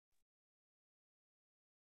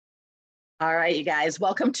All right, you guys,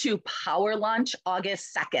 welcome to Power Lunch,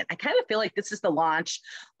 August 2nd. I kind of feel like this is the launch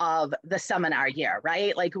of the seminar year,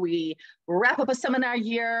 right? Like we wrap up a seminar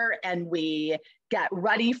year and we get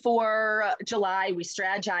ready for July, we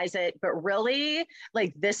strategize it, but really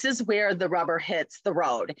like this is where the rubber hits the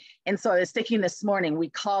road. And so I was thinking this morning, we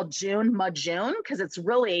call June Mud June because it's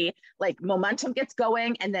really like momentum gets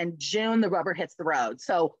going and then June, the rubber hits the road.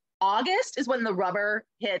 So August is when the rubber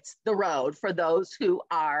hits the road for those who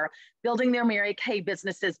are building their Mary Kay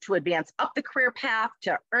businesses to advance up the career path,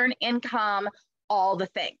 to earn income, all the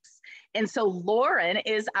things. And so Lauren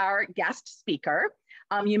is our guest speaker.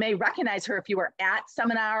 You may recognize her if you were at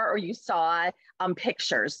seminar or you saw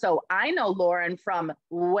pictures. So I know Lauren from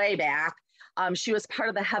way back. She was part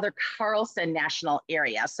of the Heather Carlson National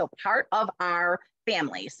Area, so part of our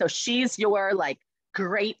family. So she's your like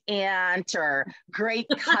great aunt or great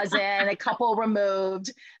cousin, a couple removed.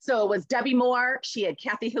 So it was Debbie Moore, she had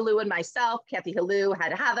Kathy Halou and myself, Kathy Halou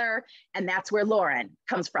had Heather, and that's where Lauren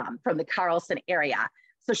comes from the Carlson area.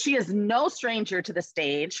 So she is no stranger to the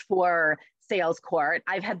stage for Sales Court.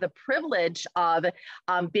 I've had the privilege of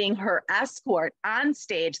being her escort on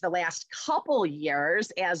stage the last couple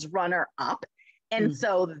years as runner-up. And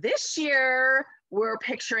so this year, we're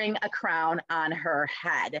picturing a crown on her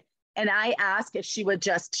head. And I asked if she would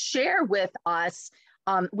just share with us,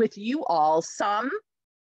 with you all, some,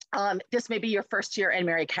 this may be your first year in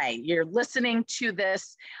Mary Kay. You're listening to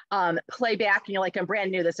this playback and you're like, I'm brand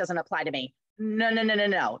new, this doesn't apply to me.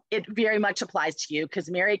 No. It very much applies to you because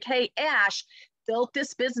Mary Kay Ash built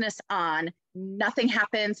this business on nothing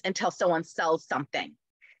happens until someone sells something.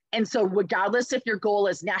 And so regardless if your goal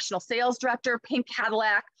is national sales director, pink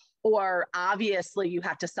Cadillac, or obviously you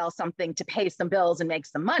have to sell something to pay some bills and make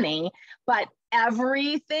some money, but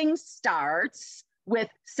everything starts with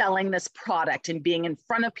selling this product and being in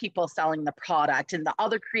front of people selling the product and the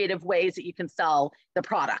other creative ways that you can sell the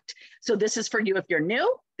product. So this is for you if you're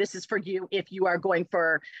new. This is for you if you are going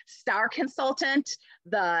for Star Consultant.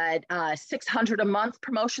 The $600 a month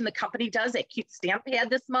promotion the company does at Cute Stamp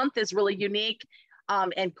Pad this month is really unique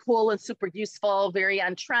and cool and super useful, very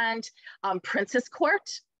on trend. Princess Court,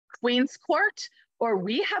 Queen's Court, or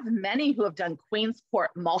we have many who have done Queen's Court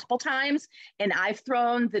multiple times, and I've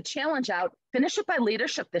thrown the challenge out, finish it by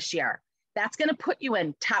leadership this year. That's gonna put you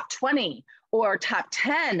in top 20 or top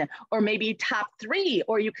 10 or maybe top 3,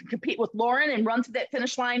 or you can compete with Lauren and run to that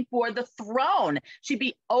finish line for the throne. She'd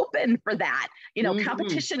be open for that. You know,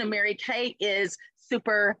 competition in Mary Kay is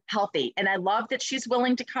super healthy. And I love that she's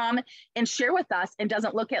willing to come and share with us and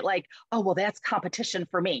doesn't look at like, oh, well, that's competition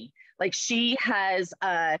for me. Like she has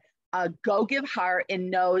a go give heart and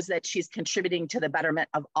knows that she's contributing to the betterment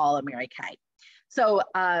of all of Mary Kay. So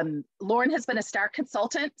Lauren has been a Star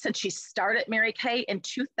Consultant since she started Mary Kay in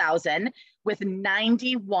 2000 with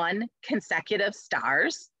 91 consecutive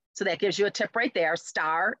stars. So that gives you a tip right there.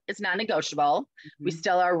 Star is non-negotiable. We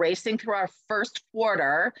still are racing through our first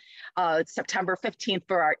quarter, September 15th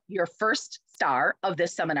for your first star of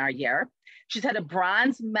this seminar year. She's had a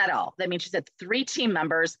bronze medal. That means she's had 3 team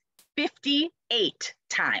members 58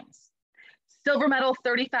 times. Silver medal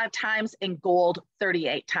 35 times and gold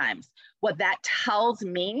 38 times. What that tells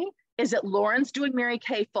me is that Lauren's doing Mary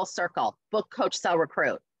Kay full circle, book, coach, sell,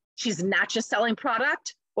 recruit. She's not just selling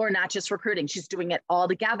product or not just recruiting. She's doing it all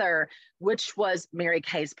together, which was Mary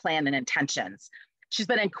Kay's plan and intentions. She's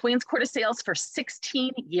been in Queen's Court of Sales for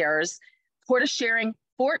 16 years, Court of Sharing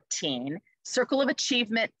 14, Circle of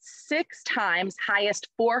Achievement 6 times, highest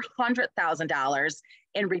 $400,000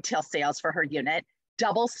 in retail sales for her unit,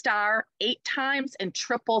 double star 8 times and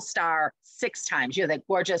triple star 6 times. You have that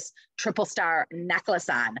gorgeous triple star necklace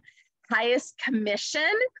on. Highest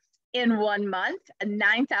commission in 1 month,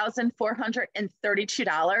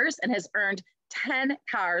 $9,432, and has earned 10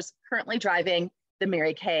 cars, currently driving the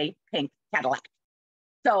Mary Kay pink Cadillac.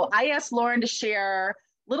 So I asked Lauren to share a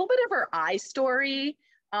little bit of her I story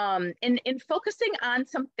in focusing on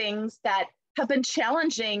some things that have been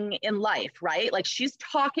challenging in life, right? Like she's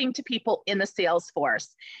talking to people in the sales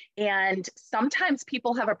force. And sometimes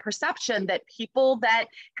people have a perception that people that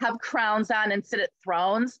have crowns on and sit at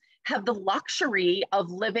thrones have the luxury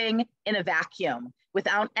of living in a vacuum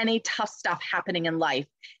without any tough stuff happening in life.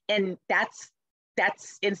 And that's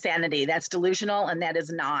insanity, that's delusional, and that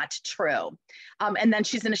is not true. And then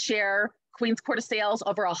she's gonna share Queen's Court of Sales,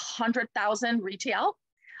 over 100,000 retail.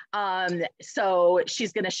 So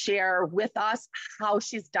she's going to share with us how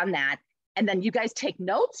she's done that. And then you guys take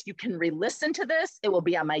notes. You can re-listen to this. It will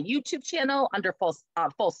be on my YouTube channel under Full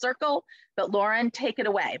Circle. But Lauren, take it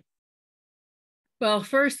away. Well,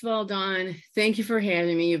 first of all, Dawn, thank you for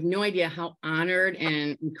having me. You have no idea how honored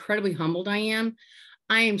and incredibly humbled I am.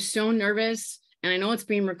 I am so nervous, and I know it's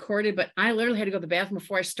being recorded, but I literally had to go to the bathroom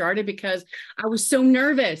before I started because I was so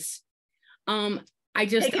nervous.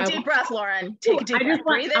 Take a deep breath, Lauren. Take a deep breath.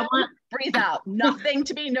 Breathe in, breathe out. Nothing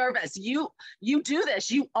to be nervous. You do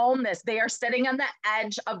this. You own this. They are sitting on the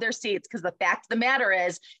edge of their seats because the fact of the matter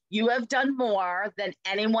is you have done more than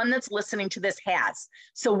anyone that's listening to this has.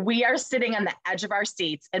 So we are sitting on the edge of our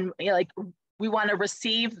seats, and like we want to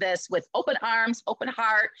receive this with open arms, open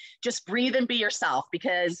heart. Just breathe and be yourself,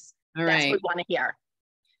 because that's what we want to hear.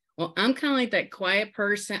 Well, I'm kind of like that quiet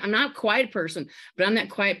person. I'm not a quiet person, but I'm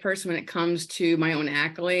that quiet person when it comes to my own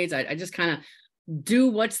accolades. I just kind of do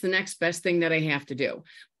what's the next best thing that I have to do.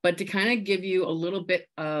 But to kind of give you a little bit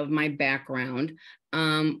of my background,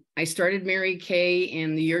 I started Mary Kay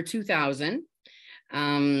in the year 2000.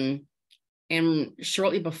 And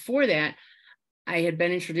shortly before that, I had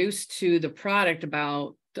been introduced to the product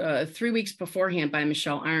about 3 weeks beforehand by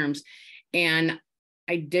Michelle Arms. And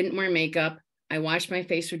I didn't wear makeup. I washed my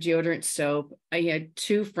face with deodorant soap. I had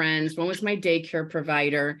 2 friends. One was my daycare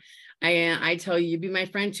provider. I tell you, you'd be my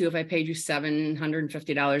friend too if I paid you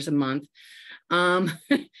 $750 a month. I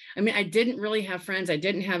mean, I didn't really have friends. I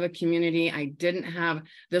didn't have a community. I didn't have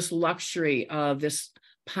this luxury of this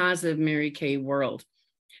positive Mary Kay world.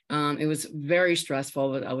 It was very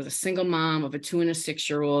stressful. I was a single mom of a 2 and a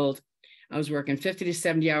 6-year-old. I was working 50 to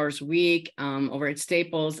 70 hours a week over at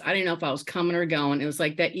Staples. I didn't know if I was coming or going. It was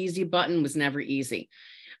like that easy button was never easy.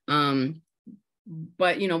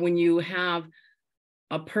 But, you know, when you have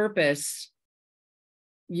a purpose,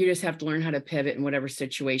 you just have to learn how to pivot in whatever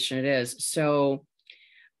situation it is. So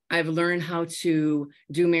I've learned how to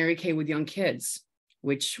do Mary Kay with young kids,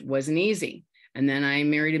 which wasn't easy. And then I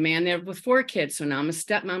married a man there with 4 kids. So now I'm a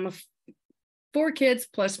stepmom of 4 kids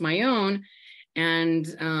plus my own. And,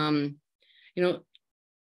 you know,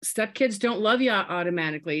 stepkids don't love you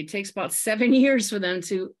automatically. It takes about 7 years for them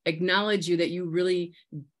to acknowledge you, that you really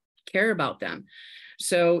care about them.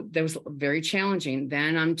 So that was very challenging.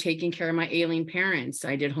 Then I'm taking care of my ailing parents.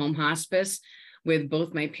 I did home hospice with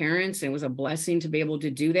both my parents. It was a blessing to be able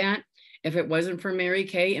to do that. If it wasn't for Mary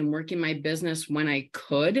Kay and working my business when I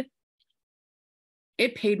could,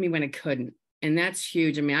 it paid me when I couldn't. And that's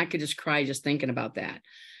huge. I mean, I could just cry just thinking about that.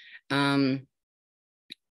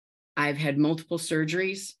 I've had multiple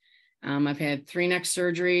surgeries. I've had 3 neck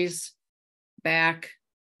surgeries, back,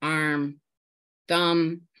 arm,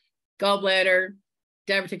 thumb, gallbladder,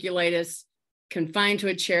 diverticulitis, confined to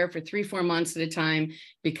a chair for 3-4 months at a time,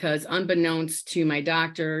 because unbeknownst to my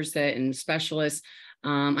doctors and specialists,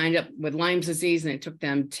 I ended up with Lyme's disease, and it took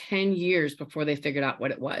them 10 years before they figured out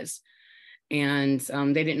what it was. And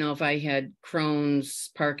they didn't know if I had Crohn's,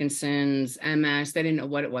 Parkinson's, MS. They didn't know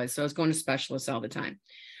what it was. So I was going to specialists all the time.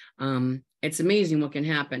 It's amazing what can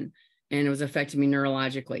happen. And it was affecting me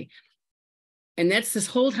neurologically. And that's this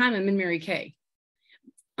whole time I'm in Mary Kay.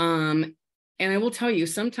 And I will tell you,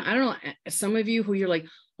 sometimes, I don't know, some of you who you're like,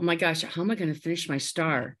 oh my gosh, how am I going to finish my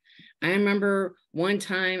star? I remember one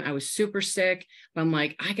time I was super sick, but I'm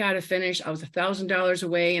like, I got to finish. I was $1,000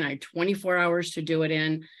 away and I had 24 hours to do it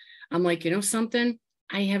in. I'm like, you know something?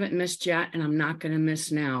 I haven't missed yet, and I'm not going to miss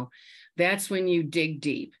now. That's when you dig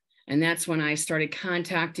deep. And that's when I started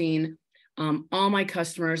contacting all my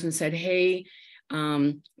customers and said, hey,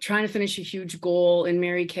 trying to finish a huge goal in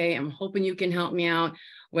Mary Kay. I'm hoping you can help me out,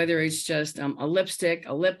 whether it's just a lipstick,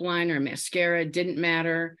 a lip liner, a mascara, didn't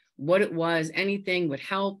matter what it was, anything would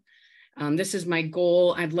help. This is my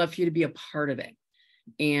goal. I'd love for you to be a part of it.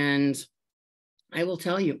 And I will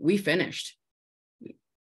tell you, we finished.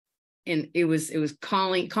 And it was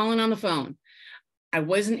calling on the phone. I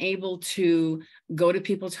wasn't able to go to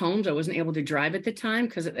people's homes. I wasn't able to drive at the time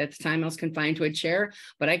because at the time I was confined to a chair,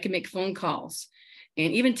 but I could make phone calls.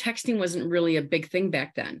 And even texting wasn't really a big thing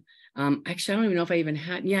back then. Actually, I don't even know if I even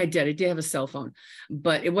had, I did have a cell phone,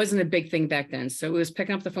 but it wasn't a big thing back then. So it was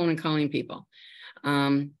picking up the phone and calling people.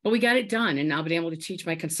 But we got it done. And now I've been able to teach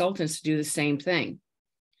my consultants to do the same thing.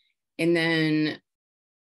 And then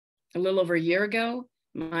a little over a year ago,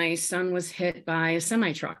 my son was hit by a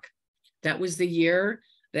semi-truck. That was the year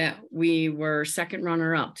that we were second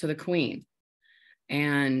runner-up to the Queen.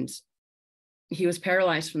 And he was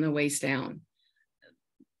paralyzed from the waist down.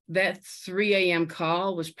 That 3 a.m.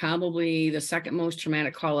 call was probably the second most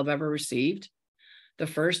traumatic call I've ever received. The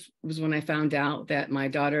first was when I found out that my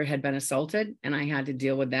daughter had been assaulted, and I had to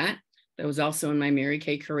deal with that. That was also in my Mary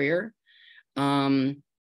Kay career.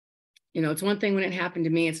 It's one thing when it happened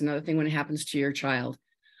to me, it's another thing when it happens to your child.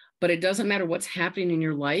 But it doesn't matter what's happening in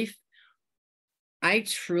your life. I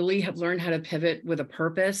truly have learned how to pivot with a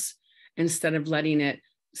purpose instead of letting it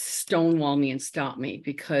stonewall me and stop me,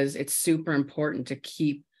 because it's super important to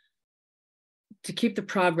keep to keep the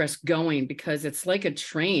progress going, because it's like a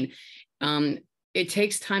train. It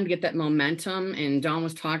takes time to get that momentum. And Dawn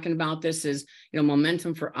was talking about this is,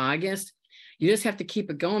 momentum for August. You just have to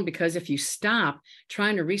keep it going, because if you stop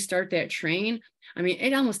trying to restart that train, I mean,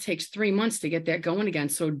 it almost takes 3 months to get that going again.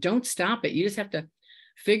 So don't stop it. You just have to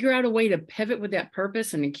figure out a way to pivot with that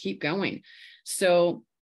purpose and then keep going. So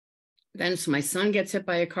my son gets hit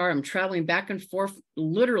by a car. I'm traveling back and forth,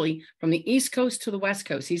 literally from the East Coast to the West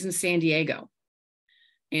Coast. He's in San Diego.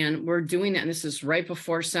 And we're doing that. And this is right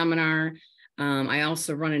before seminar. I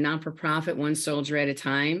also run a non-for-profit, one soldier at a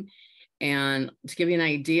time. And to give you an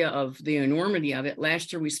idea of the enormity of it,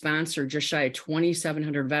 last year we sponsored just shy of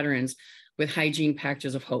 2,700 veterans with hygiene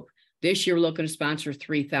packages of hope. This year we're looking to sponsor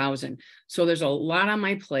 3,000. So there's a lot on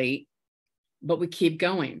my plate, but we keep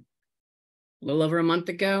going. A little over a month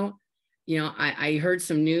ago, I heard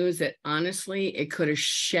some news that honestly, it could have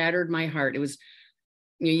shattered my heart. It was,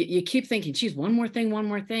 you keep thinking, geez, one more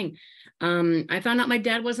thing. I found out my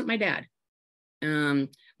dad wasn't my dad.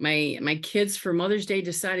 My kids for Mother's Day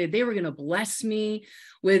decided they were going to bless me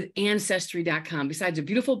with Ancestry.com. Besides a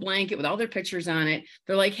beautiful blanket with all their pictures on it,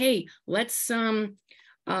 they're like, hey, let's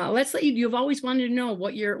let you've always wanted to know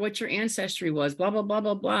what your ancestry was, blah, blah, blah,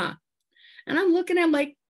 blah, blah. And I'm looking at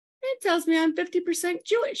like, it tells me I'm 50%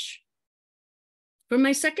 Jewish from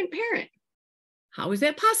my second parent. How is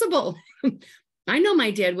that possible? I know my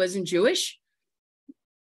dad wasn't Jewish.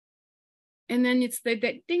 And then it's that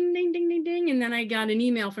ding, ding, ding, ding, ding. And then I got an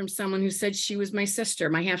email from someone who said she was my sister,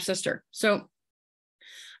 my half sister. So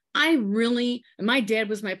my dad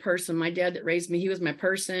was my person. My dad that raised me, he was my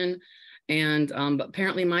person. And but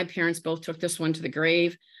apparently my parents both took this one to the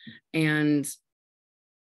grave. And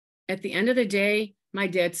at the end of the day, my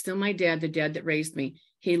dad's still my dad, the dad that raised me.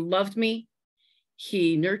 He loved me.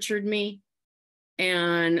 He nurtured me.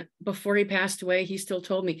 And before he passed away, he still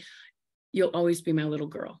told me, you'll always be my little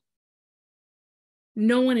girl.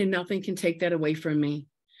 No one and nothing can take that away from me.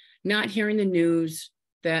 Not hearing the news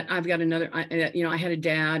that I've got I had a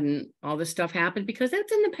dad and all this stuff happened, because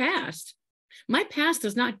that's in the past. My past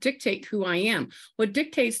does not dictate who I am. What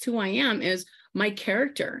dictates who I am is my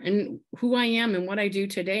character and who I am and what I do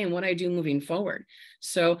today and what I do moving forward.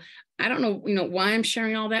 So I don't know, why I'm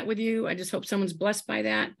sharing all that with you. I just hope someone's blessed by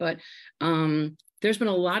that. But there's been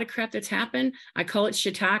a lot of crap that's happened. I call it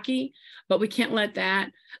shiitake, but we can't let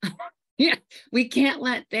that we can't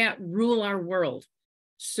let that rule our world.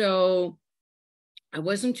 So I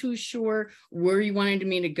wasn't too sure where you wanted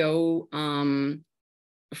me to go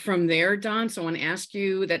from there, Dawn. So I want to ask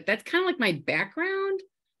you that's kind of like my background.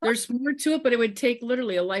 There's more to it, but it would take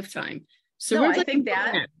literally a lifetime. So no, I think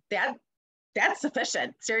that's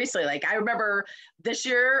sufficient. Seriously. Like I remember this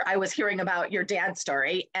year I was hearing about your dad's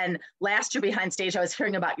story, and last year behind stage, I was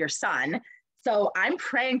hearing about your son. So I'm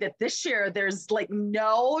praying that this year there's like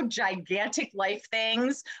no gigantic life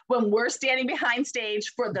things when we're standing behind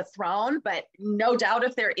stage for the throne, but no doubt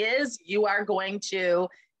if there is, you are going to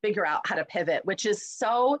figure out how to pivot, which is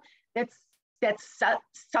that's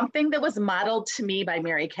something that was modeled to me by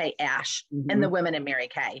Mary Kay Ash and the women in Mary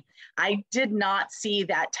Kay. I did not see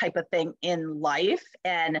that type of thing in life.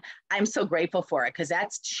 And I'm so grateful for it, because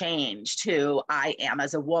that's changed who I am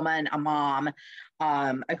as a woman, a mom,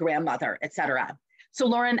 a grandmother, etc. So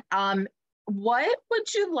Lauren, what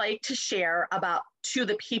would you like to share to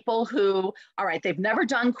the people who, all right, they've never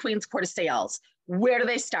done Queen's Court of Sales. Where do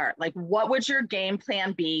they start? Like, what would your game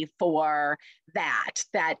plan be for that,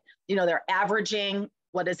 they're averaging,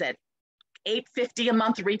 what is it, $8.50 a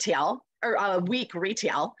month retail or a week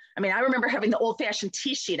retail. I mean, I remember having the old fashioned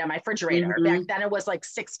tea sheet on my refrigerator. Back then it was like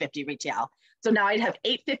 $6.50 retail. So now I'd have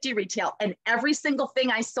 $8.50 retail, and every single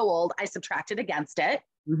thing I sold, I subtracted against it.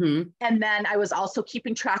 And then I was also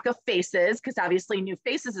keeping track of faces, because obviously new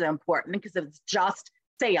faces is important, because if it's just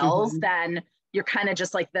sales, then you're kind of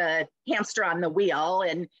just like the hamster on the wheel,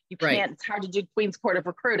 and you can't, it's hard to do Queen's Court of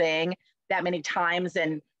recruiting that many times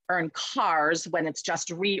and earn cars when it's just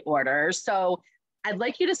reorders. So I'd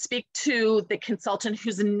like you to speak to the consultant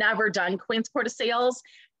who's never done Queen's Court of Sales,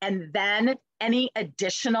 and then any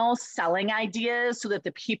additional selling ideas so that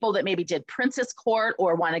the people that maybe did Princess Court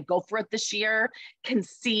or want to go for it this year can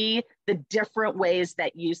see the different ways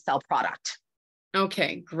that you sell product.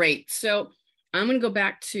 Okay, great. So I'm going to go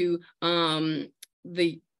back to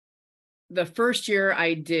the first year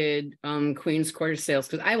I did Queen's Court of Sales,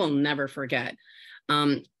 because I will never forget.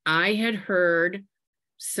 I had heard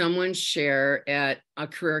someone share at a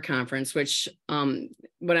career conference, which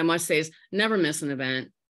what I must say is never miss an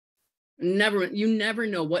event. You never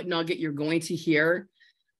know what nugget you're going to hear.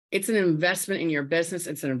 It's an investment in your business.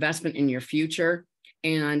 It's an investment in your future.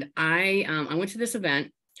 And I went to this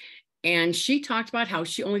event, And she talked about how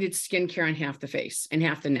she only did skincare on half the face and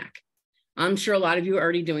half the neck. I'm sure a lot of you are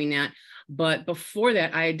already doing that. But before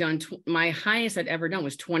that, I had done, my highest I'd ever done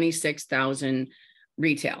was 26,000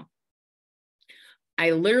 retail.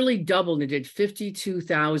 I literally doubled and did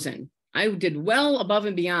 52,000. I did well above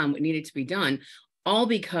and beyond what needed to be done, all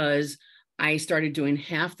because I started doing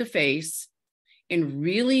half the face and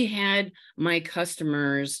really had my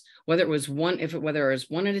customers, whether it was one at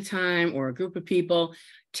a time or a group of people,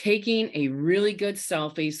 taking a really good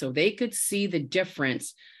selfie so they could see the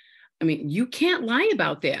difference. I mean, you can't lie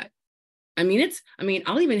about that.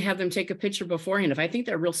 I'll even have them take a picture beforehand. If I think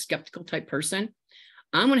they're a real skeptical type person,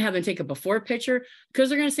 I'm going to have them take a before picture, because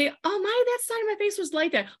they're going to say, oh that side of my face was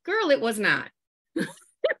like that. Girl, it was not.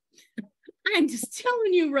 I'm just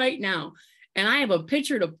telling you right now. And I have a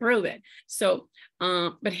picture to prove it. So,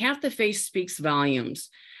 but half the face speaks volumes.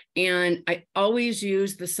 And I always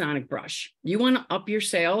use the sonic brush. You want to up your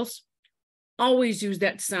sales? Always use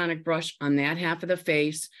that sonic brush on that half of the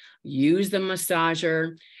face. Use the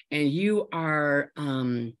massager, and you are,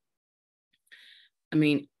 I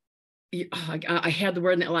had the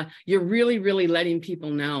word in that line. You're really, really letting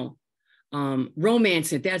people know.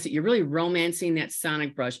 Romance it. That's it. You're really romancing that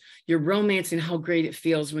sonic brush. You're romancing how great it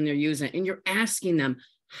feels when they're using it. And you're asking them,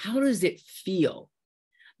 how does it feel?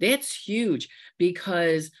 That's huge,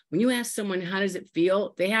 because when you ask someone, how does it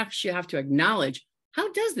feel? They actually have to acknowledge,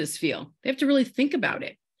 how does this feel? They have to really think about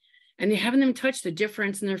it. And you're having them touch the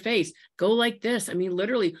difference in their face. Go like this.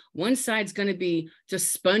 Literally one side's going to be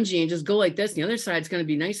just spongy and just go like this. And the other side's going to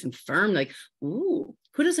be nice and firm. Like, ooh,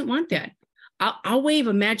 who doesn't want that? I'll wave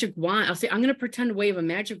a magic wand. I'll say, I'm going to pretend to wave a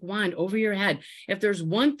magic wand over your head. If there's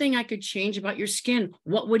one thing I could change about your skin,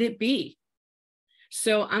 what would it be?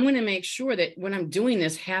 So I'm going to make sure that when I'm doing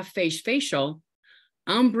this half face facial,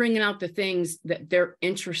 I'm bringing out the things that they're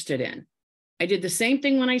interested in. I did the same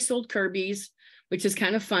thing when I sold Kirby's, which is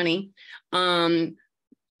kind of funny,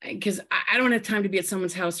 because I don't have time to be at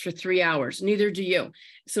someone's house for 3 hours. Neither do you.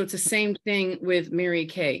 So it's the same thing with Mary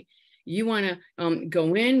Kay. You want to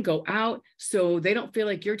go in, go out, so they don't feel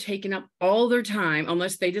like you're taking up all their time,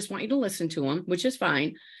 unless they just want you to listen to them, which is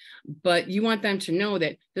fine. But you want them to know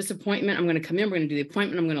that this appointment, I'm going to come in, we're going to do the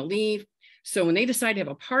appointment, I'm going to leave. So when they decide to have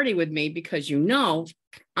a party with me, because I'm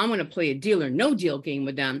going to play a deal or no deal game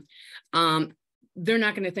with them, they're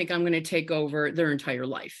not going to think I'm going to take over their entire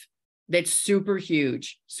life. That's super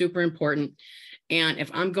huge, super important. And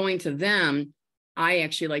if I'm going to them, I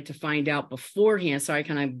actually like to find out beforehand. So I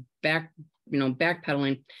kind of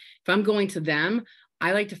backpedaling. If I'm going to them,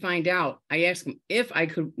 I like to find out. I ask them, if I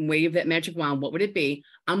could wave that magic wand, what would it be?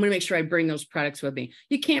 I'm going to make sure I bring those products with me.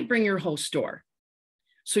 You can't bring your whole store.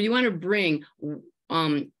 So you want to bring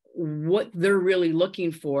what they're really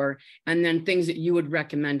looking for, and then things that you would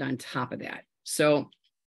recommend on top of that. So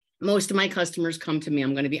most of my customers come to me,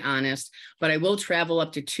 I'm going to be honest, but I will travel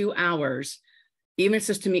up to 2 hours, even if it's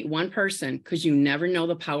just to meet one person, because you never know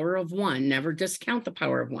the power of one. Never discount the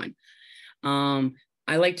power of one.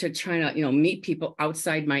 I like to try to, meet people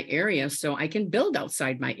outside my area so I can build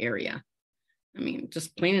outside my area.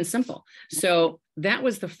 Just plain and simple. So that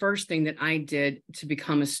was the first thing that I did to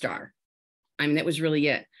become a star. That was really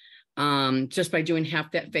it. Just by doing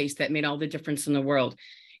half that face, that made all the difference in the world.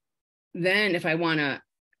 Then if I want to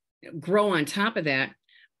grow on top of that,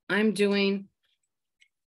 I'm doing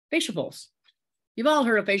facial bowls. You've all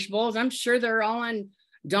heard of facial bowls. I'm sure they're all on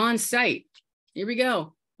Dawn's site. Here we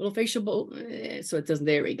go. Little facial bowl. So it doesn't,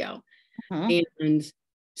 there we go. And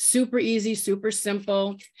super easy, super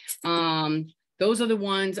simple. Those are the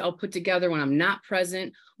ones I'll put together when I'm not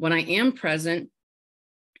present. When I am present,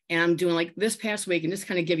 and I'm doing like this past week, and just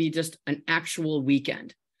kind of give you just an actual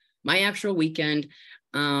weekend. My actual weekend,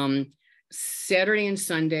 Saturday and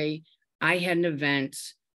Sunday, I had an event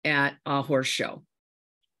at a horse show.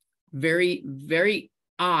 Very, very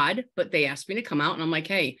odd, but they asked me to come out, and I'm like,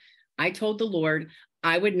 hey, I told the Lord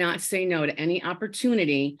I would not say no to any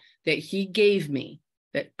opportunity that he gave me,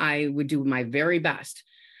 that I would do my very best,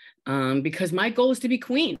 because my goal is to be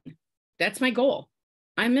queen. That's my goal.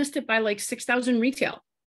 I missed it by like 6,000 retail.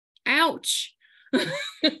 Ouch.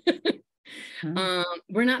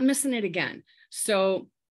 We're not missing it again. So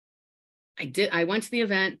I went to the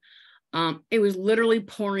event. It was literally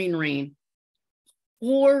pouring rain.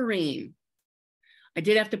 I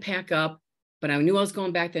did have to pack up, but I knew I was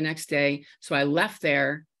going back the next day. So I left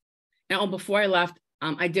there. And before I left,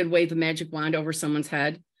 I did wave the magic wand over someone's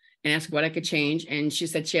head and ask what I could change. And she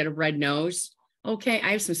said she had a red nose. Okay,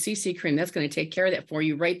 I have some CC cream. That's going to take care of that for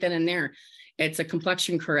you right then and there. It's a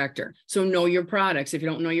complexion corrector. So know your products. If you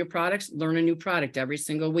don't know your products, learn a new product every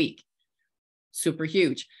single week. Super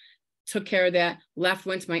huge. took care of that, left,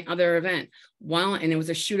 went to my other event. And it was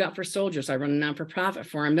a shootout for soldiers. I run a non-for-profit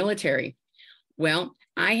for our military. Well,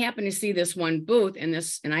 I happened to see this one booth and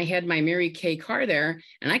I had my Mary Kay car there,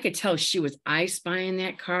 and I could tell she was spying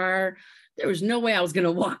that car. There was no way I was going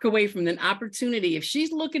to walk away from an opportunity. If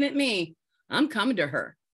she's looking at me, I'm coming to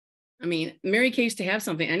her. I mean, Mary Kay's to have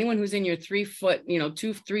something. Anyone who's in your 3 foot,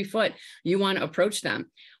 2-3 foot, you want to approach them.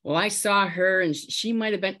 Well, I saw her and she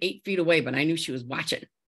might've been 8 feet away, but I knew she was watching.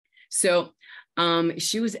 So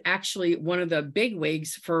she was actually one of the big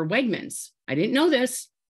wigs for Wegmans. I didn't know this.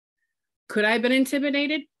 Could I have been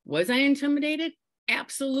intimidated? Was I intimidated?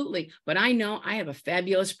 Absolutely. But I know I have a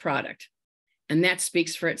fabulous product, and that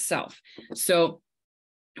speaks for itself. So,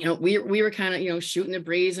 we were kind of, shooting the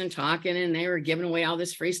breeze and talking, and they were giving away all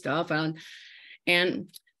this free stuff. And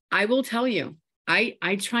I will tell you,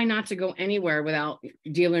 I try not to go anywhere without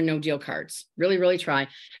deal or no deal cards. Really, really try.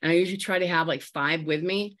 And I usually try to have like 5 with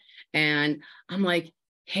me. And I'm like,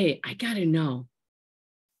 hey, I got to know,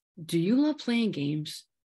 do you love playing games?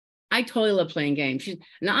 I totally love playing games.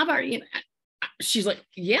 She's like,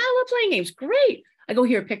 yeah, I love playing games. Great. I go,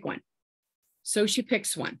 here, pick one. So she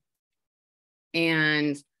picks one.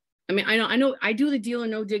 And I mean, I know I do the deal or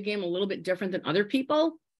no deal game a little bit different than other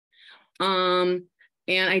people. And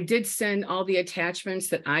I did send all the attachments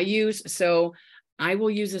that I use. So I will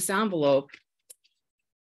use this envelope.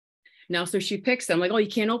 Now, so she picks them, like, oh, you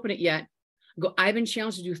can't open it yet. I've been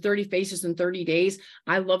challenged to do 30 faces in 30 days.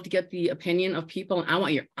 I love to get the opinion of people, and I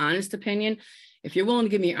want your honest opinion. If you're willing to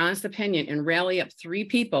give me your honest opinion and rally up 3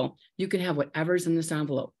 people, you can have whatever's in this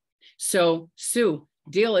envelope. So, Sue,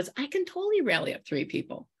 deal is I can totally rally up 3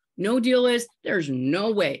 people. No deal is there's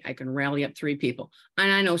no way I can rally up 3 people.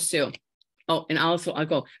 And I know Sue. Oh, and also I'll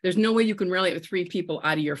go, there's no way you can rally up 3 people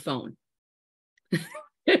out of your phone.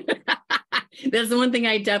 That's the one thing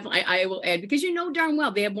I will add, because darn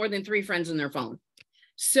well they have more than 3 friends in their phone.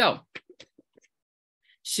 So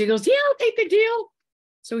she goes, yeah, I'll take the deal.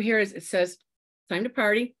 So it says, time to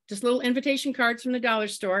party, just little invitation cards from the dollar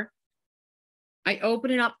store. I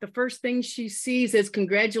open it up. The first thing she sees is,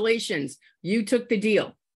 congratulations, you took the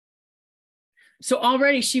deal. So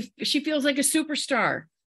already she feels like a superstar.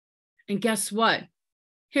 And guess what?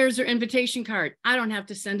 Here's her invitation card. I don't have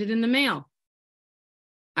to send it in the mail.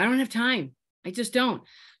 I don't have time. I just don't.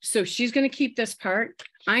 So she's going to keep this part.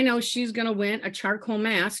 I know she's going to win a charcoal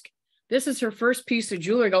mask. This is her first piece of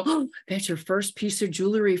jewelry. I go, oh, that's your first piece of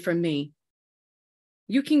jewelry from me.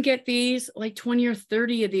 You can get these, like 20 or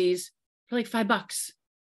 30 of these for like $5.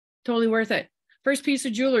 Totally worth it. First piece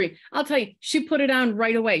of jewelry. I'll tell you, she put it on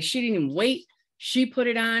right away. She didn't even wait. She put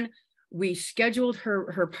it on. We scheduled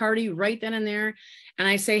her party right then and there. And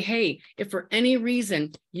I say, hey, if for any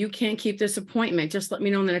reason you can't keep this appointment, just let me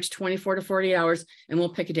know in the next 24 to 40 hours and we'll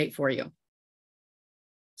pick a date for you.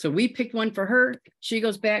 So we picked one for her. She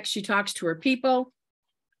goes back, she talks to her people.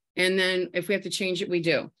 And then if we have to change it, we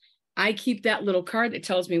do. I keep that little card that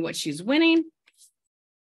tells me what she's winning.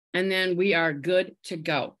 And then we are good to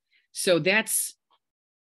go. So that's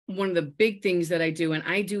one of the big things that I do. And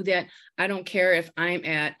I do that. I don't care if I'm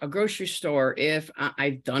at a grocery store, if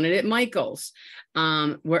I've done it at Michael's,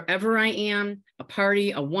 wherever I am, a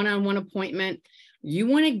party, a one-on-one appointment, you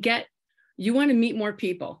want to meet more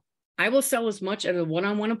people. I will sell as much at a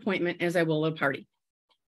one-on-one appointment as I will at a party.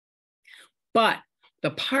 But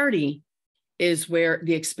the party is where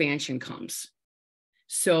the expansion comes.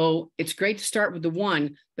 So it's great to start with the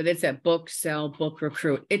one, but it's that book, sell, book,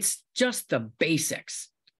 recruit. It's just the basics.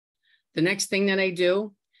 The next thing that I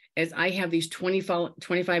do is I have these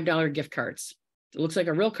 $25 gift cards. It looks like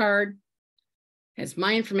a real card, has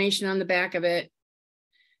my information on the back of it.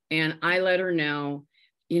 And I let her know,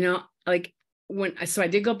 so I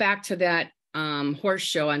did go back to that horse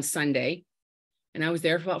show on Sunday, and I was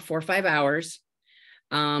there for about 4 or 5 hours.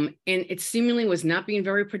 And it seemingly was not being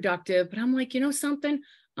very productive, but I'm like, something,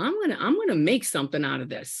 I'm going to make something out of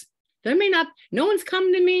this. No one's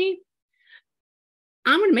come to me.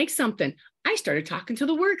 I'm going to make something. I started talking to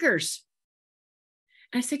the workers.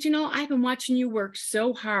 I said, I've been watching you work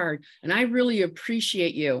so hard and I really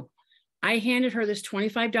appreciate you. I handed her this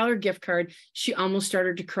 $25 gift card. She almost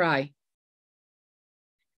started to cry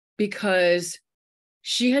because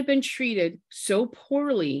she had been treated so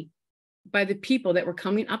poorly by the people that were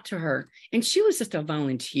coming up to her. And she was just a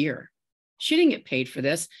volunteer. She didn't get paid for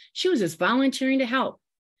this. She was just volunteering to help.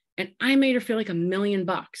 And I made her feel like $1 million.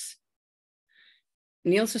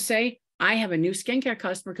 Needless to say, I have a new skincare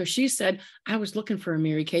customer because she said, I was looking for a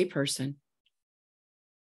Mary Kay person.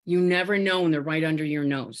 You never know when they're right under your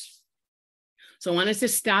nose. So I want us to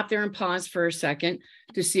stop there and pause for a second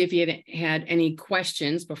to see if you had any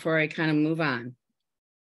questions before I kind of move on.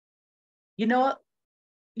 You know,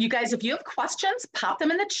 you guys, if you have questions, pop them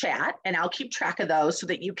in the chat and I'll keep track of those so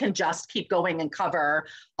that you can just keep going and cover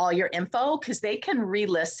all your info because they can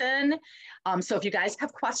re-listen. So if you guys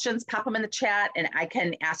have questions, pop them in the chat and I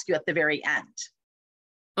can ask you at the very end.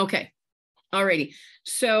 Okay. Alrighty.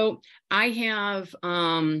 So I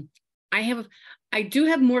do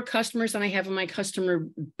have more customers than I have in my customer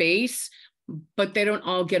base, but they don't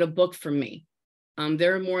all get a book from me.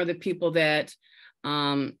 There are more of the people that,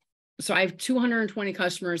 so I have 220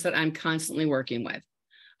 customers that I'm constantly working with.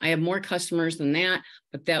 I have more customers than that,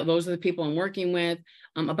 but those are the people I'm working with.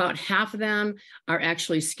 About half of them are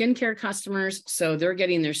actually skincare customers. So they're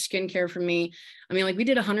getting their skincare from me. I mean, like we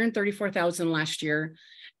did 134,000 last year,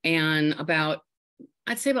 and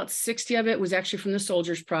I'd say about 60 of it was actually from the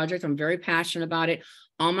Soldiers Project. I'm very passionate about it.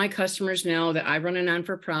 All my customers know that I run a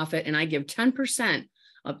non-for-profit and I give 10%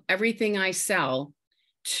 of everything I sell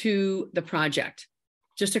to the project,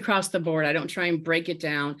 just across the board. I don't try and break it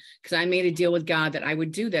down because I made a deal with God that I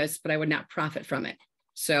would do this, but I would not profit from it.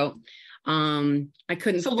 So I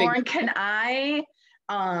couldn't. So Lauren, can I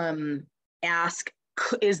ask,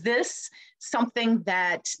 is this something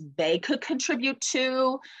that they could contribute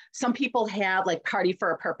to? Some people have like Party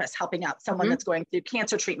for a Purpose, helping out someone that's going through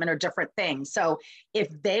cancer treatment or different things. So if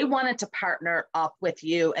they wanted to partner up with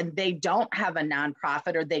you and they don't have a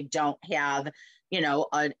nonprofit or they don't have, you know,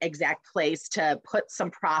 an exact place to put some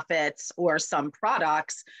profits or some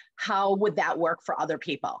products, how would that work for other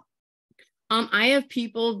people? I have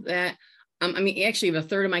people that, I mean, actually a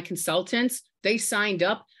third of my consultants, they signed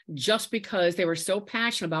up just because they were so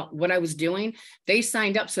passionate about what I was doing. They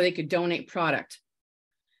signed up so they could donate product.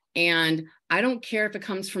 And I don't care if it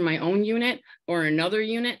comes from my own unit or another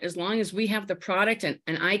unit, as long as we have the product and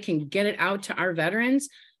I can get it out to our veterans,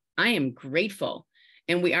 I am grateful.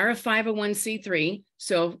 And we are a 501c3.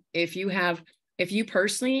 So if you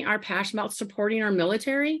personally are passionate about supporting our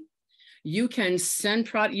military, you can send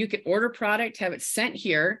product, you can order product, have it sent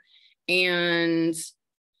here, and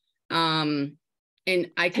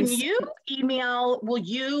I can you email,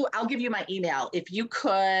 I'll give you my email. If you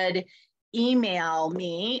could email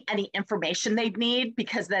me any information they'd need,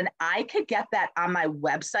 because then I could get that on my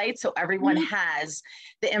website so everyone has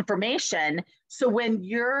the information. So when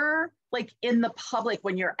you're like in the public,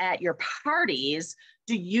 when you're at your parties,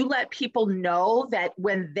 do you let people know that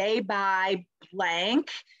when they buy blank,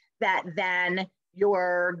 that then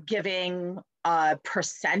you're giving a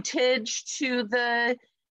percentage to that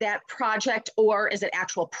project, or is it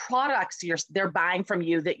actual products they're buying from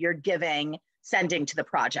you that you're sending to the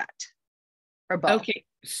project, or both? Okay,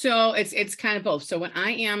 so it's kind of both. So when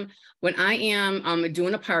I am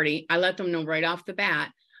doing a party, I let them know right off the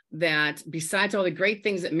bat that besides all the great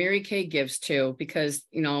things that Mary Kay gives to, because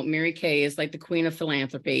you know Mary Kay is like the queen of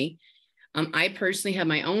philanthropy. I personally have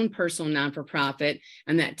my own personal non-for-profit,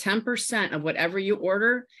 and that 10% of whatever you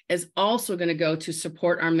order is also going to go to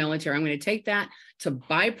support our military. I'm going to take that to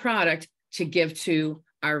buy product to give to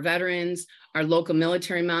our veterans, our local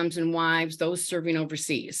military moms and wives, those serving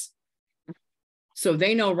overseas. So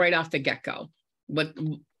they know right off the get-go what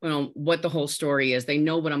the whole story is. They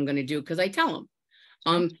know what I'm going to do because I tell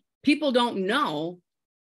them. People don't know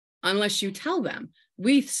unless you tell them.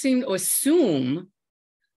 We seem to assume,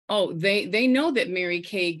 oh, they know that Mary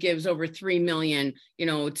Kay gives over 3 million, you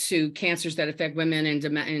know, to cancers that affect women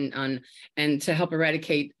and to help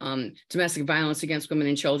eradicate domestic violence against women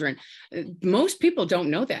and children. Most people don't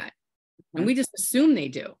know that, and we just assume they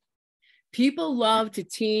do. People love to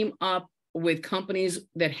team up with companies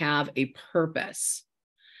that have a purpose.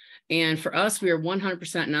 And for us, we are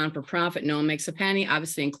 100% non-for-profit. No one makes a penny,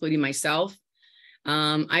 obviously, including myself.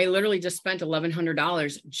 I literally just spent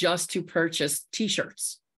 $1,100 just to purchase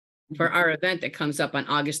T-shirts for our event that comes up on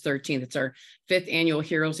August 13th. It's our 5th annual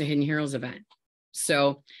Heroes and Hidden Heroes event.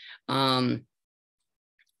 So, and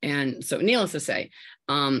so needless to say,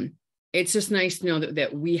 it's just nice to know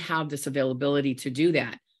that we have this availability to do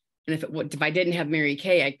that. And if I didn't have Mary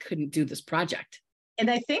Kay, I couldn't do this project. And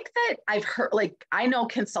I think that I've heard, like, I know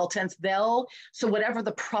consultants, so whatever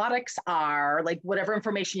the products are, like whatever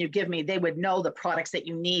information you give me, they would know the products that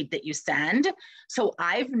you need that you send. So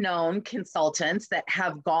I've known consultants that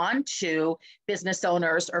have gone to business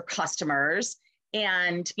owners or customers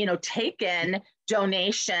and, you know, taken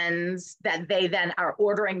donations that they then are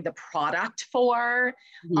ordering the product for,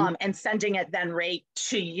 and sending it then right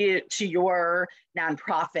to your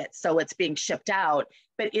nonprofit. So it's being shipped out.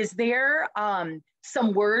 But is there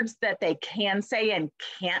some words that they can say and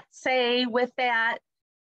can't say with that,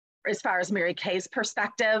 as far as Mary Kay's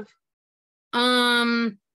perspective?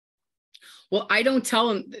 Well, I don't tell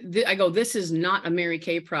them. I go, this is not a Mary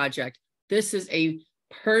Kay project. This is a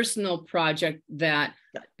personal project that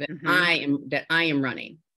I am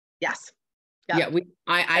running. Yes. Yep.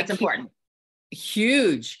 Yeah, that's important.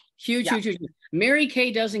 Huge. Mary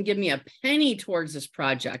Kay doesn't give me a penny towards this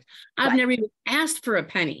project. I've never even asked for a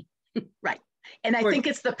penny. Right. And I think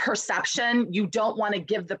it's the perception. You don't want to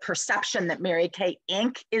give the perception that Mary Kay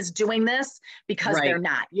Inc. is doing this, because they're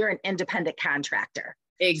not. You're an independent contractor.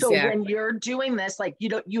 Exactly. So when you're doing this, like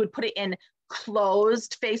you would put it in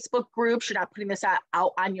closed Facebook groups. You're not putting this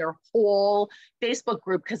out on your whole Facebook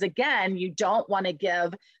group, because again, you don't want to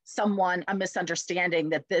give someone a misunderstanding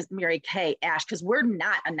that this Mary Kay Ash, because we're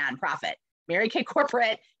not a nonprofit. Mary Kay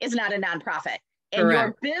Corporate is not a nonprofit. And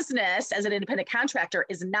your business as an independent contractor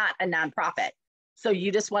is not a nonprofit. So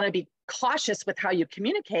you just want to be cautious with how you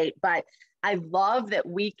communicate. But I love that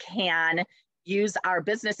we can use our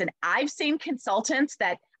business. And I've seen consultants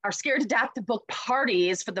that are scared to death to book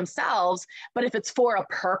parties for themselves, but if it's for a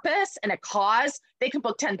purpose and a cause, they can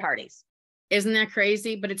book 10 parties. Isn't that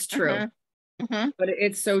crazy? But it's true. But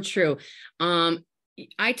it's so true.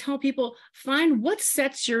 I tell people, find what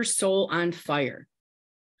sets your soul on fire.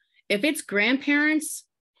 If it's grandparents,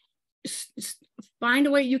 find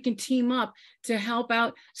a way you can team up to help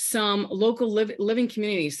out some local living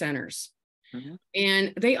community centers.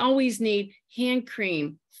 And they always need hand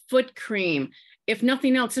cream, foot cream. If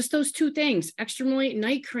nothing else, just those two things, extra moist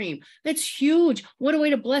night cream. That's huge. What a way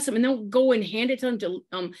to bless them. And they'll go and hand it to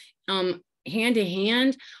them hand to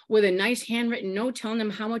hand with a nice handwritten note telling them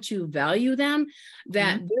how much you value them,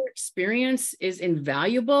 that their experience is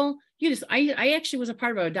invaluable. I actually was a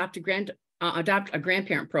part of an adopt a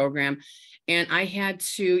grandparent program, and I had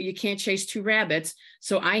to, you can't chase two rabbits.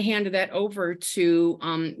 So I handed that over to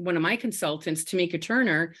one of my consultants, Tamika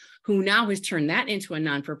Turner, who now has turned that into a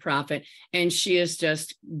non-for-profit, and she is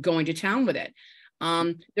just going to town with it.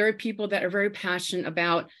 There are people that are very passionate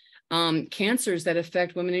about cancers that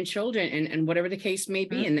affect women and children, and whatever the case may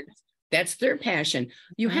be. And that's their passion.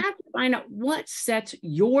 You have to find out what sets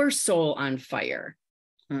your soul on fire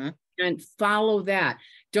and follow that.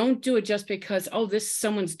 Don't do it just because,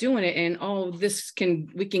 someone's doing it, and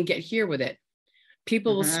we can get here with it.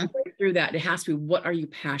 People will see right through that. It has to be, what are you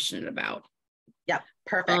passionate about? Yeah,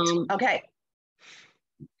 perfect. Okay.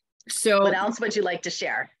 So what else would you like to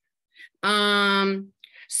share?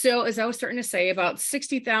 So as I was starting to say, about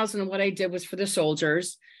 60,000 of what I did was for the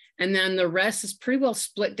soldiers. And then the rest is pretty well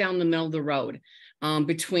split down the middle of the road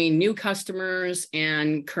between new customers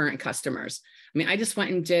and current customers. I mean, I just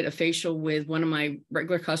went and did a facial with one of my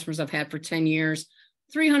regular customers I've had for 10 years,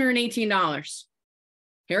 $318.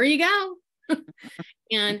 Here you go.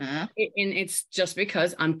 And it's just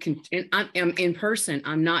because I'm in person.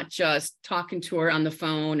 I'm not just talking to her on the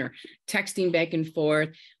phone or texting back and forth.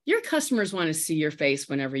 Your customers want to see your face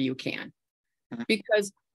whenever you can,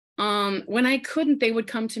 because when I couldn't, they would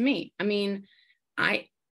come to me. I mean,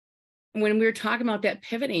 when we were talking about that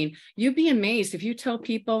pivoting, you'd be amazed if you tell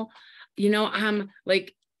people, I'm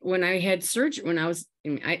like, when I had surgery,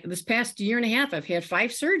 this past year and a half, I've had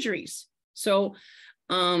 5 surgeries. So,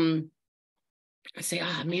 I say,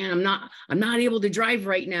 man, I'm not able to drive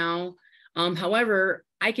right now. However,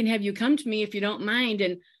 I can have you come to me if you don't mind.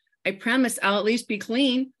 And I promise I'll at least be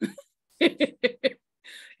clean.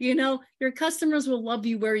 Your customers will love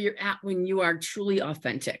you where you're at when you are truly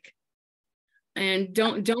authentic. And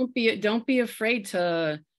don't be afraid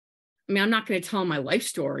to, I'm not going to tell my life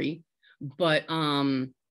story, but,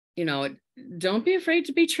 don't be afraid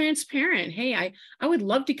to be transparent. Hey, I would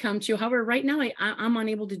love to come to you. However, right now I'm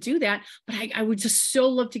unable to do that, but I would just so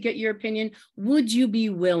love to get your opinion. Would you be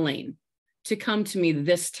willing to come to me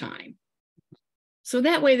this time? So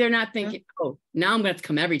that way they're not thinking, now I'm going to have to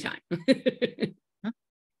come every time.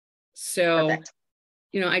 So, perfect.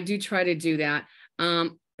 I do try to do that.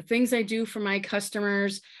 Things I do for my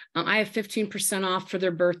customers, I have 15% off for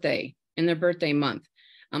their birthday in their birthday month.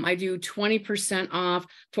 I do 20% off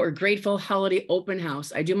for a Grateful Holiday open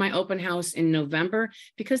house. I do my open house in November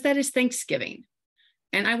because that is Thanksgiving.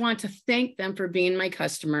 And I want to thank them for being my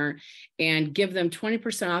customer and give them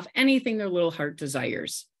 20% off anything their little heart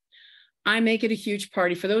desires. I make it a huge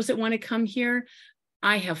party. For those that want to come here,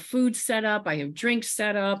 I have food set up. I have drinks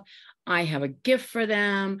set up. I have a gift for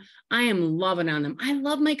them. I am loving on them. I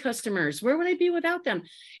love my customers. Where would I be without them?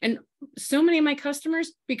 And so many of my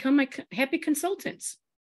customers become my happy consultants.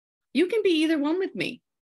 You can be either one with me.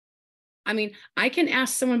 I mean, I can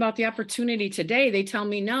ask someone about the opportunity today. They tell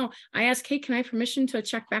me no. I ask, hey, can I have permission to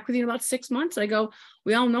check back with you in about 6 months? I go,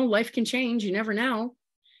 we all know life can change. You never know.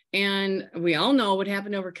 And we all know what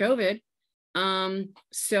happened over COVID.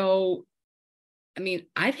 So, I mean,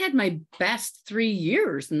 I've had my best 3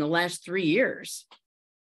 years in the last 3 years.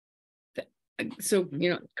 so,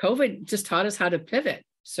 COVID just taught us how to pivot.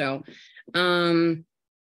 So, I'm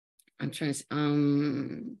trying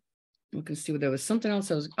to, look and see what there was something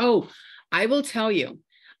else. I will tell you,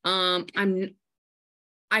 I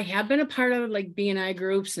have been a part of like B&I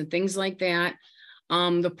groups and things like that.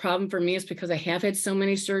 The problem for me is because I have had so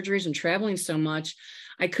many surgeries and traveling so much,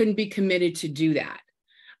 I couldn't be committed to do that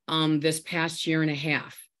this past year and a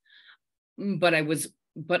half. But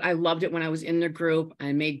I loved it when I was in the group.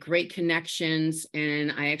 I made great connections,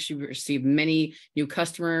 and I actually received many new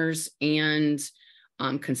customers and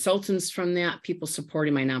consultants from that, people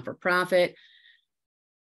supporting my non-for-profit.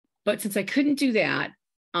 But since I couldn't do that,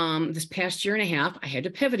 this past year and a half, I had to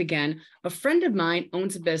pivot again. A friend of mine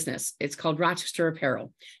owns a business. It's called Rochester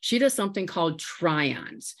Apparel. She does something called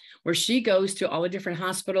try-ons, where she goes to all the different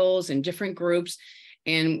hospitals and different groups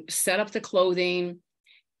and set up the clothing,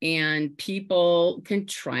 and people can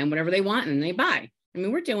try on whatever they want and they buy. I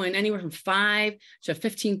mean, we're doing anywhere from $5,000 to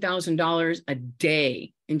 $15,000 a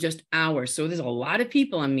day in just hours. So there's a lot of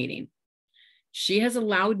people I'm meeting. She has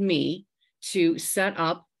allowed me to set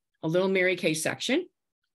up a little Mary Kay section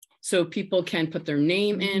so people can put their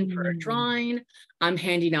name in for a drawing. I'm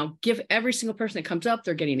handing out every single person that comes up,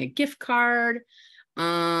 they're getting a gift card.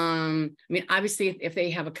 I mean, obviously, if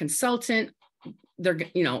they have a consultant,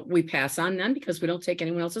 we pass on them because we don't take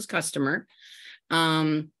anyone else's customer.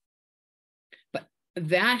 But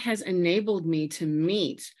that has enabled me to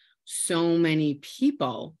meet so many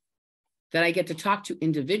people that I get to talk to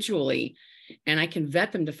individually, and I can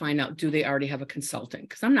vet them to find out, do they already have a consultant?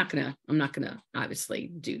 Because I'm not gonna obviously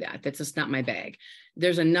do that. That's just not my bag.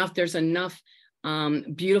 There's enough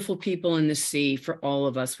beautiful people in the sea for all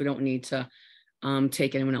of us. We don't need to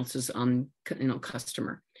take anyone else's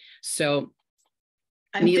customer. So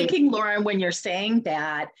I'm thinking, Lauren, when you're saying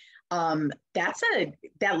that, that's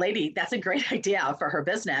a great idea for her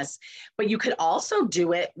business, but you could also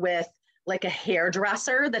do it with like a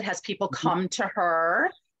hairdresser that has people come to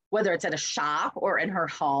her, whether it's at a shop or in her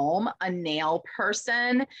home, a nail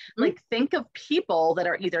person. Like, think of people that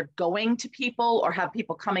are either going to people or have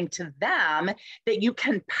people coming to them that you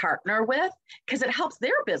can partner with, because it helps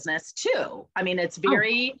their business too. I mean, it's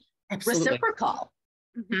very reciprocal.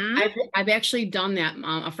 I've actually done that.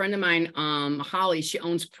 A friend of mine, Holly, she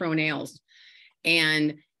owns Pro Nails,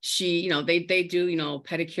 and she, they do,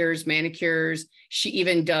 pedicures, manicures. She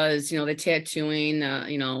even does, the tattooing,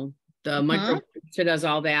 the micro, she does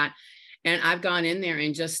all that. And I've gone in there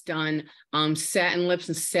and just done satin lips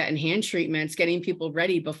and satin hand treatments, getting people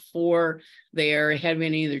ready before they're having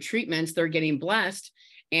any of their treatments. They're getting blessed.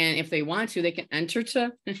 And if they want to, they can enter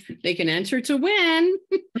to win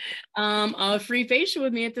a free facial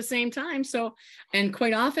with me at the same time. So, and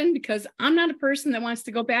quite often, because I'm not a person that wants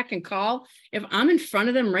to go back and call, if I'm in front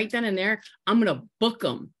of them right then and there, I'm going to book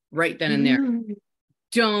them right then and there.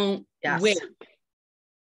 Don't wait.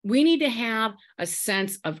 We need to have a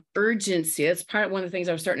sense of urgency. That's one of the things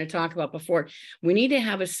I was starting to talk about before. We need to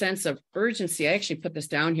have a sense of urgency. I actually put this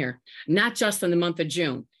down here, not just in the month of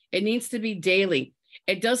June. It needs to be daily.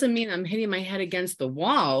 It doesn't mean I'm hitting my head against the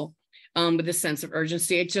wall with a sense of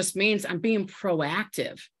urgency. It just means I'm being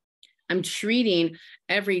proactive. I'm treating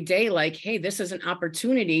every day like, hey, this is an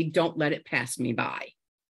opportunity. Don't let it pass me by.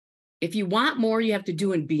 If you want more, you have to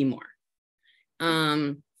do and be more.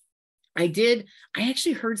 I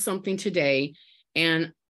actually heard something today,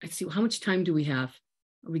 and let's see, how much time do we have?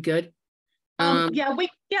 Are we good? Go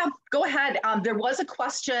ahead. There was a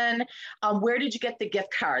question. Where did you get the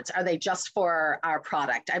gift cards? Are they just for our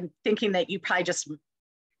product? I'm thinking that you probably just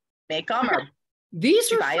make them, or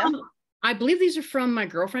these are from, I believe these are from my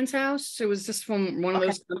girlfriend's house. It was just from one of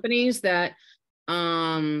those companies that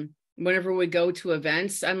whenever we go to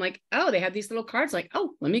events, I'm like, oh, they have these little cards, like,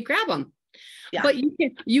 oh, let me grab them. Yeah. But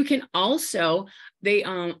you can also,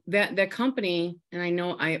 that company, and I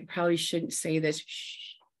know I probably shouldn't say this.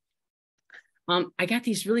 I got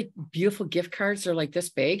these really beautiful gift cards. They're like this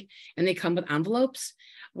big, and they come with envelopes.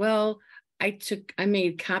 Well, I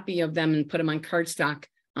made a copy of them and put them on cardstock.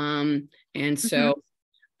 And so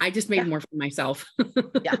I just made more for myself.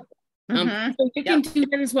 So you can do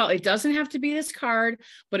that as well. It doesn't have to be this card,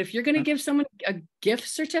 but if you're going to give someone a gift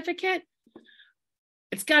certificate,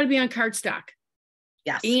 it's got to be on cardstock.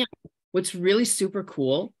 Yes. And what's really super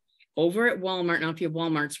cool, over at Walmart, now if you have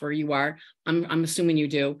Walmarts where you are, I'm assuming you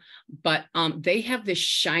do, but they have this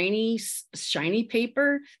shiny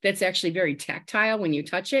paper that's actually very tactile when you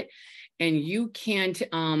touch it, and you can't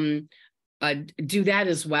do that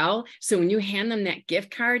as well. So when you hand them that gift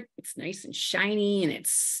card, it's nice and shiny, and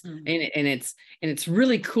it's it's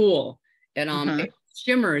really cool, and it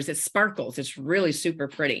shimmers, it sparkles, it's really super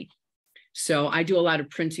pretty. So I do a lot of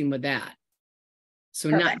printing with that. So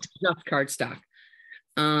Perfect. not just cardstock.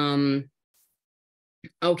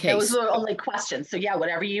 Okay. That was the only question. So yeah,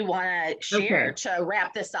 whatever you want to share to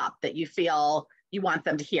wrap this up that you feel you want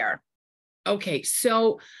them to hear. Okay.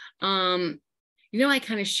 So, I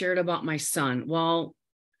kind of shared about my son. Well,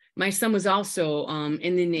 my son was also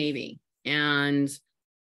in the Navy, and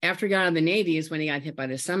after he got out of the Navy is when he got hit by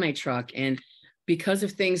the semi truck. And because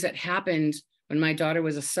of things that happened when my daughter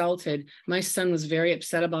was assaulted, my son was very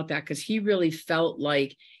upset about that, because he really felt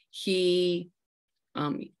like he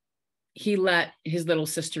let his little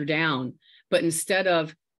sister down. But instead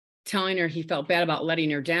of telling her he felt bad about letting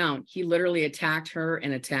her down, he literally attacked her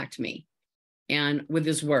and attacked me, and with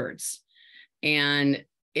his words. And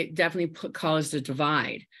it definitely caused a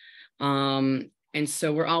divide. And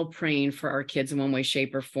so we're all praying for our kids in one way,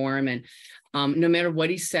 shape, or form. And no matter what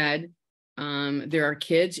he said, they're our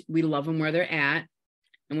kids. We love them where they're at.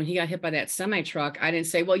 And when he got hit by that semi truck, I didn't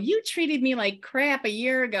say, well, you treated me like crap a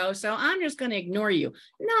year ago, so I'm just going to ignore you.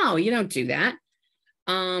 No, you don't do that.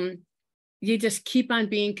 You just keep on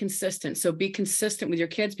being consistent. So be consistent with your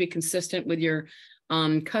kids, be consistent with your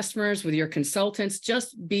customers, with your consultants.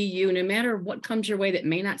 Just be you, no matter what comes your way that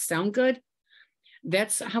may not sound good.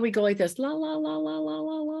 That's how we go like this, la, la, la, la, la,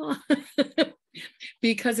 la, la.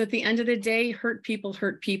 Because at the end of the day, hurt people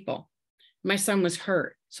hurt people. My son was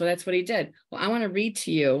hurt, so that's what he did. Well, I want to read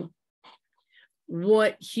to you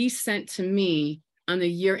what he sent to me on the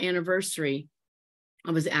year anniversary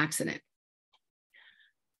of his accident.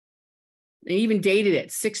 They even dated it,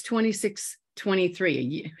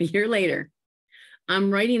 6/26/23, a year later.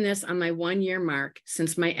 I'm writing this on my 1 year mark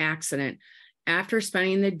since my accident, after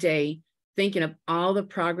spending the day thinking of all the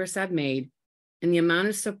progress I've made and the amount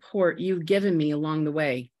of support you've given me along the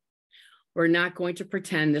way. We're not going to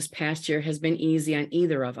pretend this past year has been easy on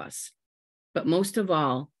either of us. But most of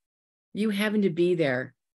all, you having to be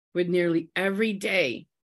there with nearly every day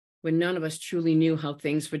when none of us truly knew how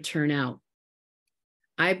things would turn out.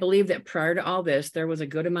 I believe that prior to all this, there was a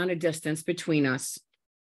good amount of distance between us,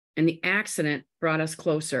 and the accident brought us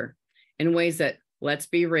closer in ways that, let's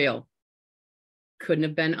be real, couldn't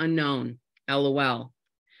have been unknown. LOL.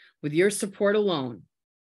 With your support alone,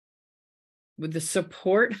 with the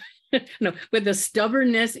support, no, with the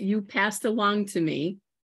stubbornness you passed along to me,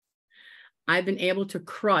 I've been able to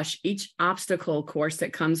crush each obstacle course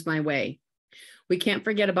that comes my way. We can't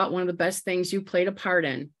forget about one of the best things you played a part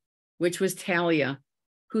in, which was Talia,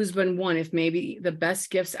 who's been one, if maybe the best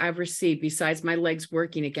gifts I've received besides my legs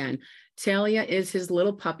working again. Talia is his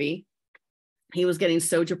little puppy. He was getting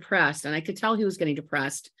so depressed, and I could tell he was getting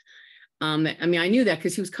depressed. I knew that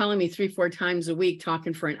because he was calling me 3-4 times a week,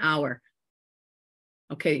 talking for an hour.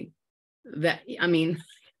 Okay, that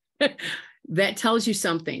tells you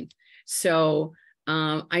something. So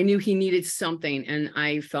I knew he needed something, and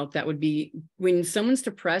I felt that would be, when someone's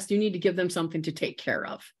depressed, you need to give them something to take care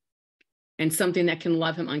of, and something that can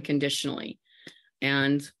love him unconditionally.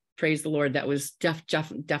 And praise the Lord, that was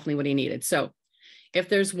definitely what he needed. So if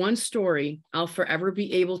there's one story I'll forever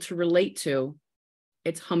be able to relate to,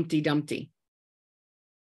 it's Humpty Dumpty.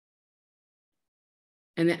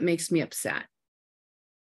 And that makes me upset.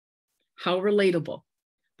 How relatable,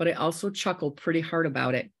 but I also chuckle pretty hard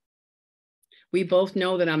about it. We both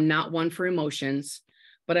know that I'm not one for emotions,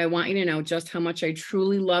 but I want you to know just how much I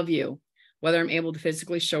truly love you, whether I'm able to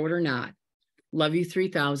physically show it or not. Love you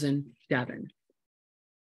 3000, Devin.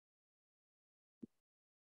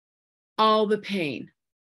 All the pain,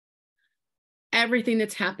 everything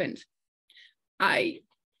that's happened. I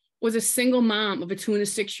was a single mom of a 2 and a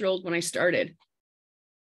 6-year-old when I started.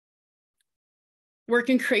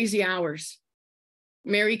 Working crazy hours.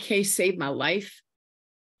 Mary Kay saved my life,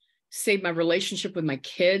 saved my relationship with my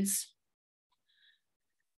kids.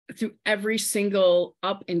 Through every single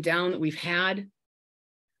up and down that we've had,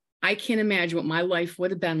 I can't imagine what my life would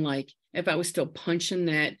have been like if I was still punching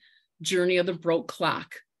that journey of the broke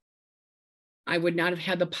clock. I would not have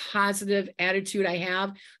had the positive attitude I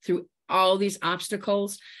have through all these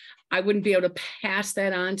obstacles. I wouldn't be able to pass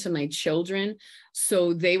that on to my children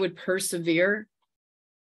so they would persevere.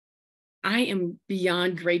 I am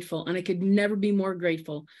beyond grateful, and I could never be more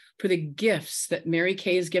grateful for the gifts that Mary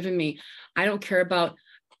Kay has given me. I don't care about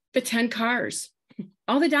the 10 cars,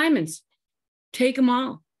 all the diamonds, take them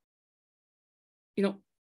all.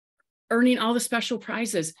 Earning all the special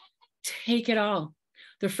prizes, take it all.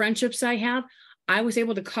 The friendships I have, I was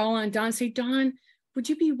able to call on Dawn and say, Dawn, would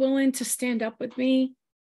you be willing to stand up with me?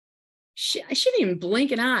 She didn't even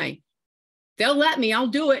blink an eye. They'll let me, I'll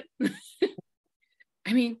do it.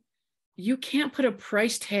 You can't put a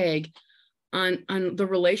price tag on the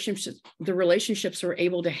relationships we're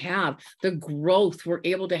able to have, the growth we're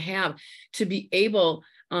able to have, to be able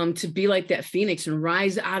to be like that phoenix and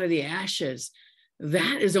rise out of the ashes.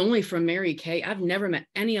 That is only from Mary Kay. I've never met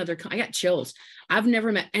any other, I got chills. I've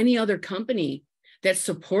never met any other company that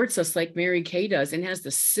supports us like Mary Kay does and has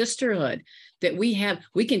the sisterhood that we have.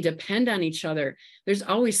 We can depend on each other. There's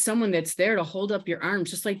always someone that's there to hold up your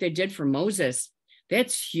arms, just like they did for Moses.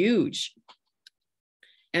 That's huge.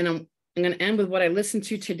 And I'm going to end with what I listened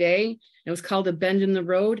to today. It was called A Bend in the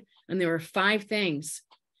Road. And there were 5 things,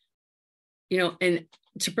 you know, and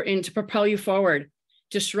to propel you forward.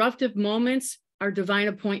 Disruptive moments are divine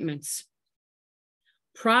appointments.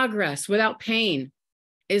 Progress without pain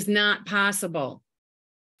is not possible.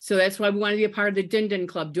 So that's why we want to be a part of the Din Din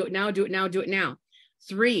Club. Do it now, do it now, do it now.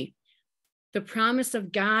 3, the promise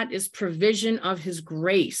of God is provision of his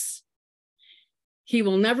grace. He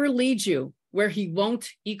will never lead you where he won't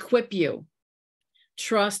equip you.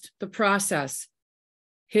 Trust the process.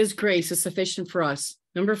 His grace is sufficient for us.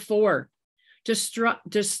 Number 4,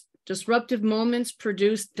 disruptive moments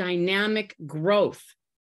produce dynamic growth.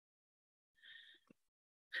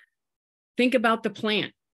 Think about the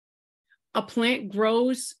plant. A plant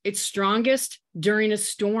grows its strongest during a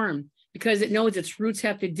storm because it knows its roots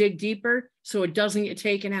have to dig deeper so it doesn't get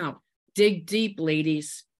taken out. Dig deep,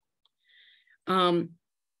 ladies. And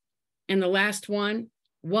the last one,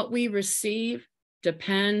 what we receive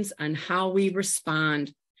depends on how we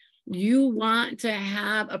respond. You want to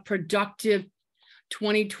have a productive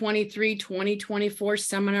 2023, 2024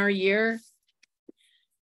 seminar year.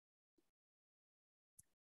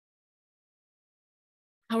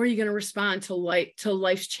 How are you going to respond to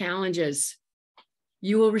life's challenges?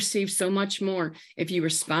 You will receive so much more if you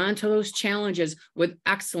respond to those challenges with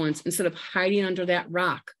excellence instead of hiding under that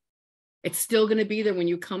rock. It's still going to be there when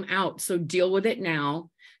you come out. So deal with it now.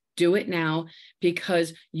 Do it now,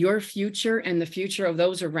 because your future and the future of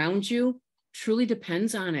those around you truly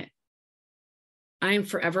depends on it. I am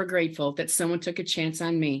forever grateful that someone took a chance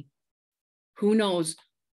on me. Who knows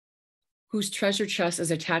whose treasure chest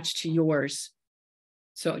is attached to yours?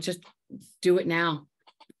 So just do it now.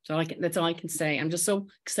 That's all I can say. I'm just so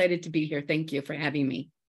excited to be here. Thank you for having me.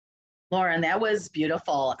 Lauren, that was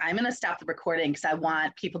beautiful. I'm going to stop the recording because I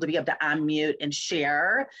want people to be able to unmute and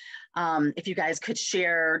share. If you guys could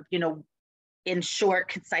share, you know, in short,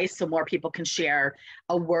 concise, so more people can share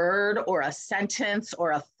a word or a sentence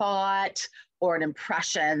or a thought or an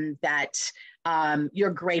impression that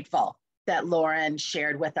you're grateful that Lauren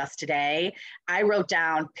shared with us today. I wrote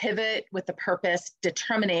down pivot with a purpose,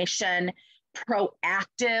 determination,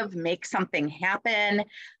 proactive, make something happen,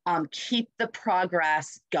 keep the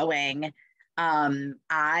progress going.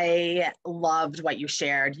 I loved what you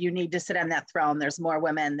shared. You need to sit on that throne. There's more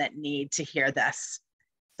women that need to hear this.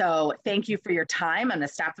 So thank you for your time. I'm going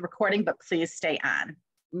to stop the recording, but please stay on.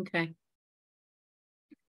 Okay.